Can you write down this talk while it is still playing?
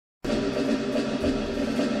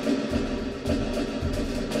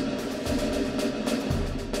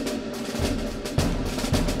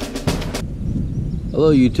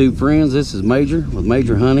Hello YouTube friends, this is Major with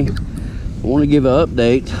Major Hunting. I want to give an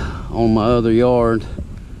update on my other yard.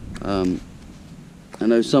 I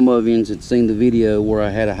know some of you had seen the video where I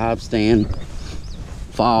had a hive stand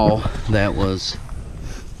fall. That was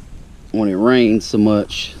when it rained so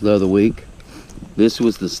much the other week. This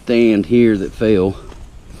was the stand here that fell,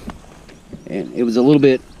 and it was a little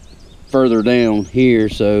bit further down here,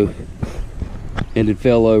 so and it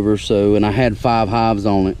fell over. So, and I had 5 hives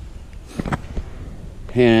on it,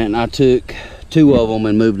 and I took 2 of them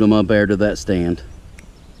and moved them up there to that stand.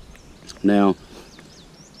 Now,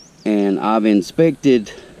 and I've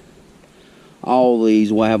inspected all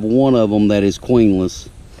these. Well, I have 1 of them that is queenless,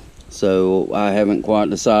 so I haven't quite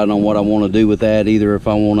decided on what I want to do with that, either if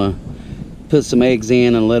I want to put some eggs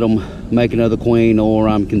in and let them make another queen, or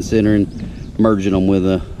I'm considering merging them with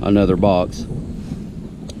another box.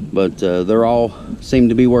 But they're all seem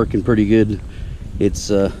to be working pretty good.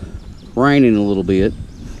 It's raining a little bit.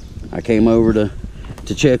 I came over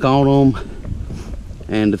to check on them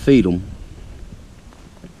and to feed them,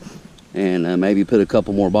 and maybe put a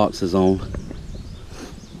couple more boxes on.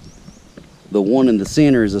 The one in the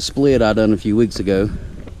center is a split I done a few weeks ago.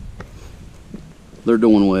 They're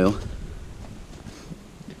doing well.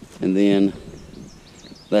 And then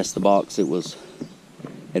that's the box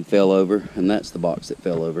it fell over, and that's the box that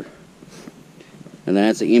fell over. And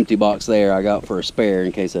that's an empty box there I got for a spare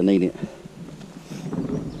in case I need it.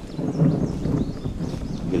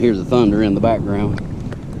 And here's the thunder in the background.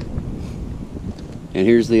 And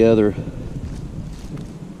here's the other.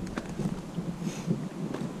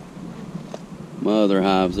 My other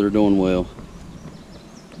hives, they're doing well.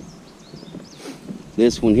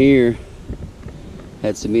 This one here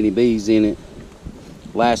had so many bees in it.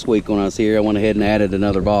 Last week when I was here, I went ahead and added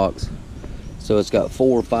another box. So it's got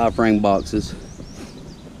 4 5-frame boxes.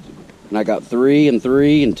 And I got 3 and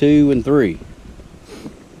 3 and 2 and 3.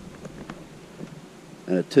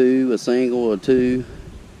 And a 2, a single, a 2,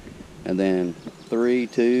 and then 3,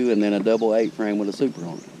 2, and then a double 8-frame with a super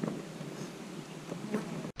on it.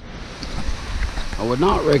 I would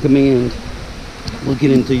not recommend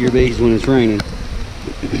looking into your bees when it's raining,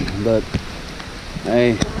 but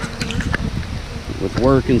hey, with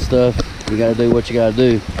work and stuff, you gotta do what you gotta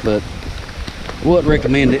do. But I would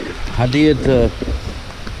recommend it. I did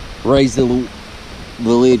raise the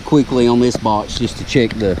lid quickly on this box just to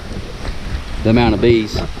check the amount of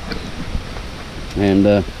bees,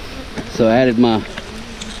 and so I added my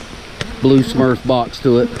blue Smurf box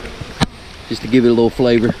to it just to give it a little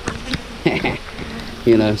flavor.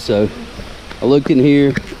 You know, so I looked in here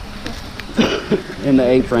in the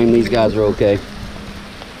 8-frame. These guys are okay.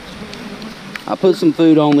 I put some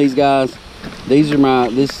food on these guys. These are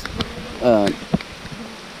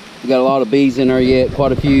we got a lot of bees in there yet,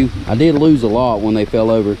 quite a few. I did lose a lot when they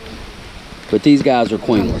fell over, but these guys are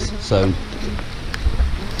queenless. So,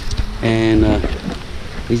 and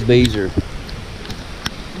these bees are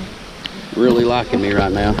really liking me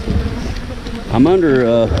right now. I'm under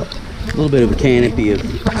a little bit of a canopy of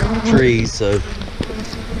trees, so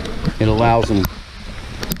it allows them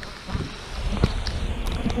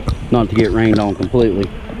not to get rained on completely.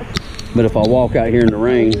 But if I walk out here in the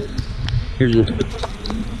rain,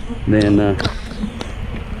 then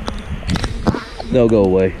they'll go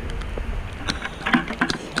away.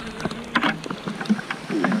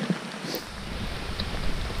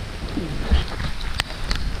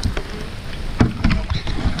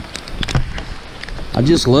 I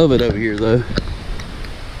just love it over here though,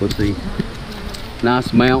 with the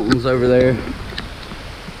nice mountains over there.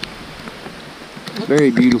 It's very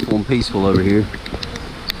beautiful and peaceful over here,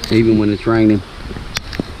 even when it's raining.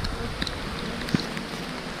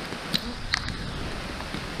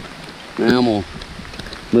 Now I'm gonna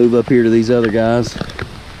move up here to these other guys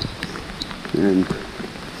and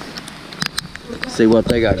see what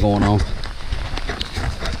they got going on.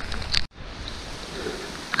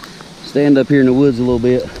 Stand up here in the woods a little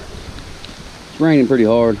bit. It's raining pretty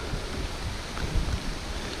hard.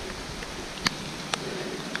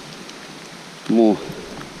 I'm gonna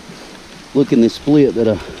look in this split that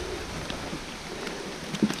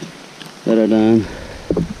I done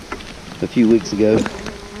a few weeks ago.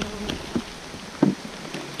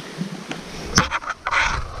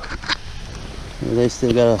 They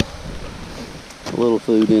still got a little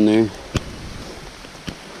food in there.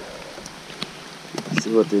 Let's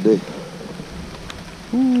see what they do.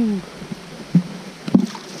 Ooh.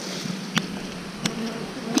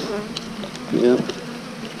 Yep.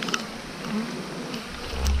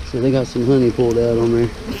 So they got some honey pulled out on there.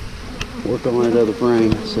 Work on that other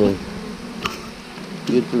frame, so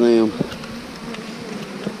good for them.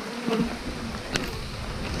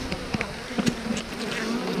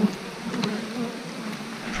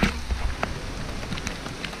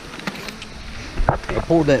 I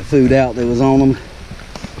poured that food out that was on them.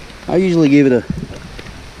 I usually give it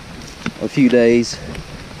a few days,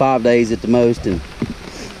 5 days at the most, and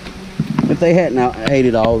if they hadn't ate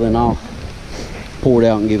it all, then I'll pour it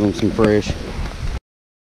out and give them some fresh.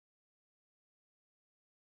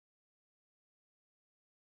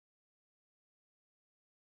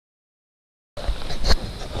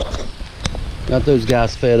 Got those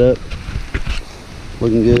guys fed up,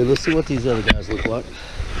 looking good. Let's see what these other guys look like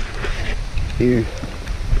here.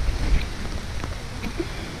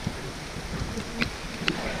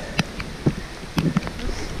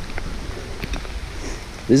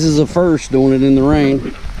 This is a first doing it in the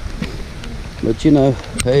rain, but you know,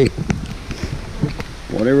 hey,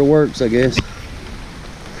 whatever works, I guess.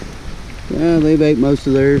 Yeah, they've ate most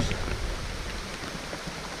of theirs.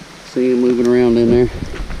 See them moving around in there.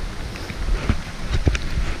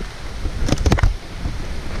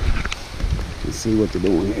 Let's see what they're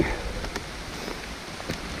doing here.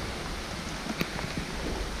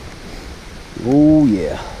 Oh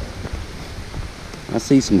yeah, I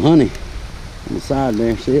see some honey on the side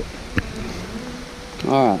there. See it?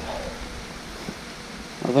 All right,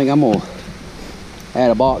 I think I'm gonna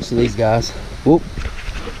add a box to these guys. Whoop,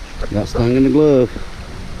 got stung in the glove.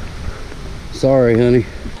 Sorry, honey.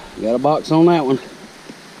 Got a box on that one.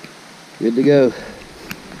 Good to go.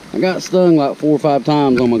 I got stung like 4 or 5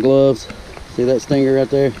 times on my gloves. See that stinger right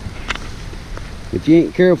there? If you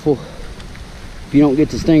ain't careful, if you don't get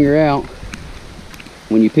the stinger out,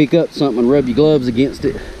 when you pick up something and rub your gloves against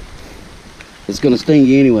it, it's gonna sting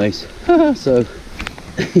you anyways. So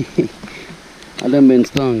I done been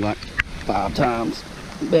stung like 5 times.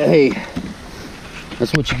 But hey,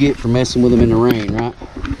 that's what you get for messing with them in the rain, right?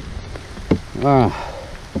 All right,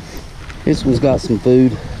 this one's got some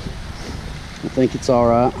food. I think it's all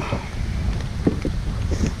right.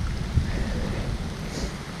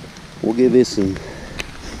 We'll give this one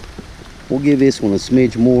a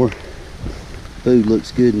smidge more. Food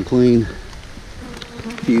looks good and clean.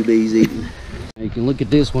 A few bees eating. Now you can look at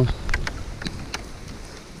this one.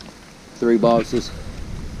 3 boxes.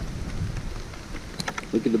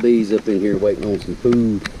 Look at the bees up in here waiting on some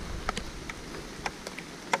food.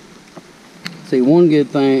 See, one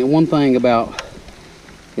thing about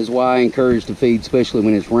is why I encourage to feed, especially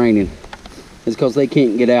when it's raining, is because they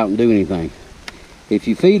can't get out and do anything. If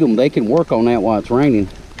you feed them, they can work on that while it's raining,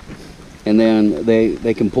 and then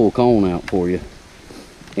they can pull cone out for you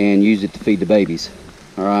and use it to feed the babies.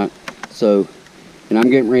 All right, so, and I'm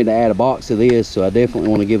getting ready to add a box of this, so I definitely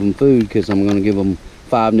want to give them food because I'm going to give them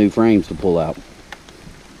 5 new frames to pull out.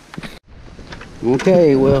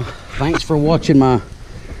 Okay, well, thanks for watching my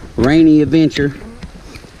rainy adventure.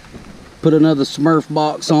 Put another Smurf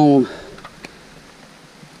box on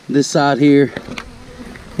this side here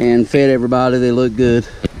and fed everybody. They look good,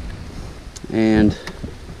 and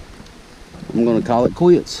I'm gonna call it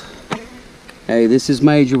quits. Hey, this is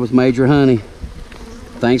Major with Major Honey.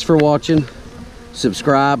 Thanks for watching.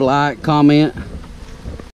 Subscribe, like, comment.